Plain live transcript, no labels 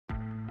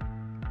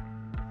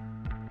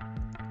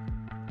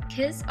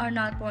Kids are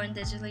not born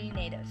digitally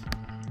native.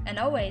 And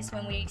always,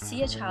 when we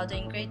see a child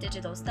doing great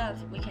digital stuff,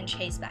 we can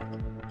chase back.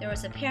 There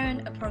was a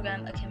parent, a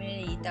program, a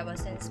community that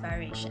was an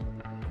inspiration.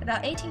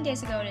 About 18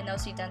 days ago in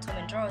Occidental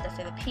Mindoro, the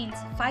Philippines,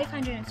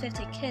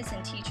 550 kids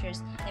and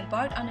teachers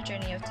embarked on a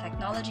journey of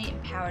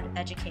technology-empowered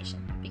education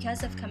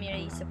because of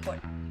community support.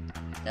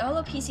 The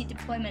OLPC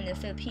deployment in the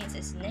Philippines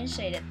is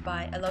initiated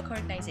by a local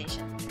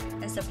organization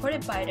and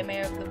supported by the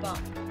mayor of Lubang.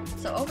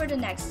 So over the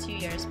next 2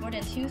 years, more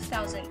than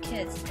 2,000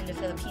 kids in the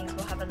Philippines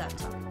will have a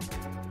laptop.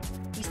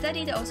 We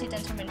studied the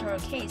Occidental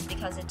Mindoro case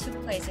because it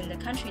took place in the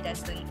country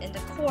that's in the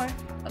core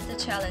of the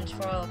challenge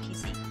for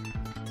OLPC.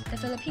 The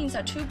Philippines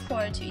are too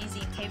poor to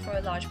easily pay for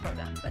a large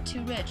program, but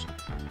too rich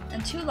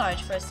and too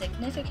large for a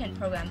significant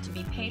program to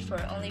be paid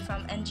for only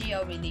from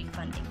NGO relief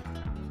funding.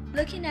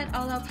 Looking at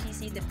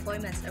OLPC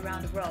deployments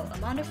around the world,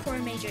 among the 4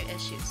 major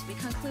issues, we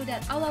conclude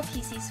that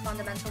OLPC's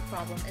fundamental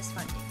problem is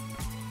funding.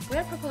 We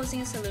are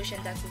proposing a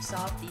solution that could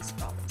solve these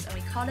problems, and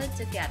we call it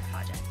the GET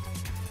project,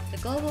 the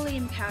Globally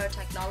Empowered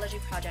Technology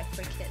Project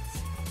for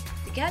Kids.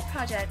 The GET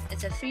project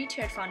is a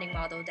 3-tiered funding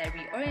model that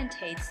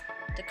re-orientates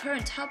the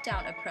current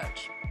top-down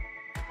approach,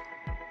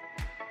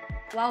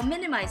 while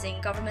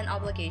minimizing government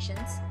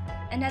obligations,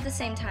 and at the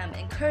same time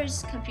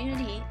encourage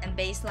community and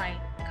baseline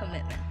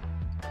commitment.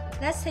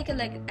 Let's take a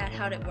look at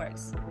how it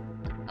works.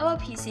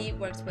 OLPC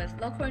works with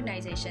local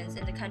organizations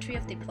in the country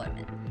of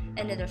deployment,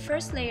 and in the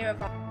first layer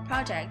of our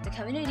project, the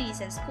communities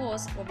and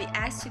schools will be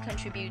asked to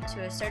contribute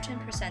to a certain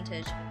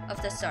percentage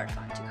of the start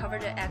fund to cover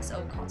the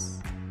XO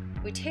costs.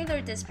 We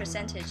tailored this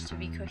percentage to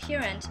be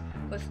coherent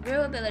with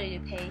real ability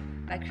to pay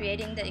by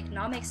creating the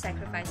Economic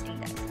Sacrifice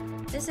Index.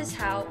 This is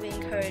how we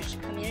encourage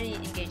community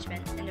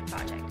engagement in the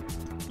project.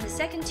 In the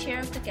second tier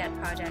of the GET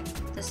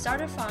project, the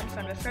starter fund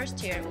from the first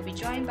tier will be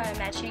joined by a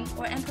matching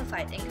or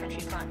amplified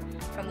in-country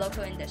fund from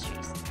local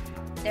industries.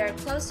 They are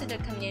close to the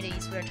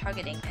communities we are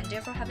targeting and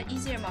therefore have an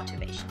easier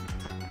motivation.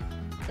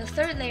 The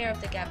third layer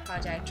of the GET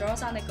project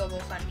draws on the Global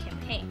Fund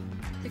campaign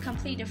to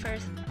complete the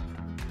first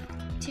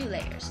 2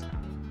 layers.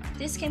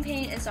 This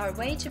campaign is our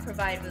way to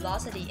provide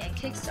velocity and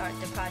kickstart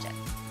the project.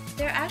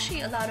 There are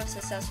actually a lot of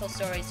successful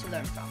stories to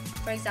learn from.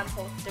 For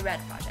example, the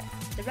RED project.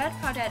 The RED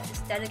project is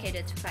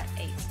dedicated to Fat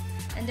AIDS,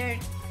 and they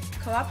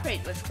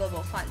cooperate with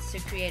global funds to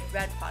create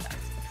RED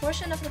products. A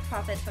portion of the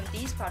profit from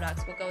these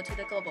products will go to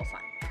the Global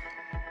Fund.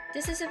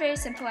 This is a very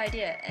simple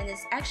idea, and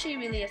it's actually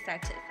really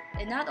effective.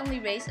 It not only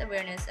raised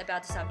awareness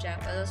about the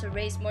subject, but also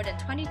raised more than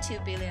 22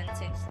 billion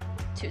since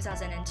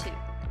 2002.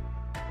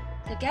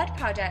 The GET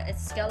project is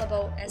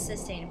scalable and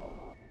sustainable.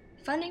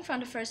 Funding from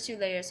the first 2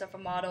 layers of a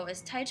model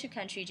is tied to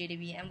country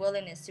GDP and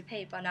willingness to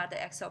pay, but not the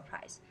XO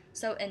price.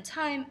 So in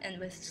time and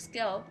with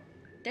skill,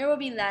 there will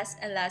be less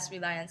and less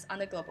reliance on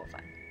the Global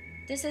Fund.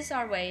 This is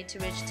our way to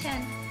reach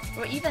 10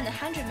 or even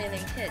 100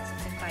 million kids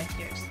in 5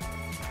 years.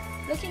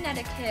 Looking at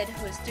a kid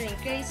who is doing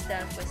great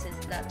stuff with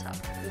his laptop,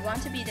 we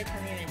want to be the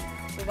community.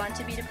 We want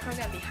to be the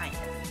program behind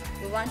him.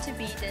 We want to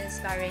be the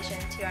inspiration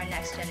to our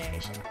next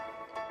generation.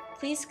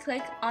 Please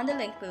click on the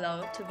link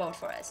below to vote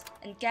for us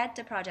and get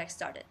the project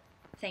started.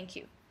 Thank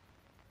you.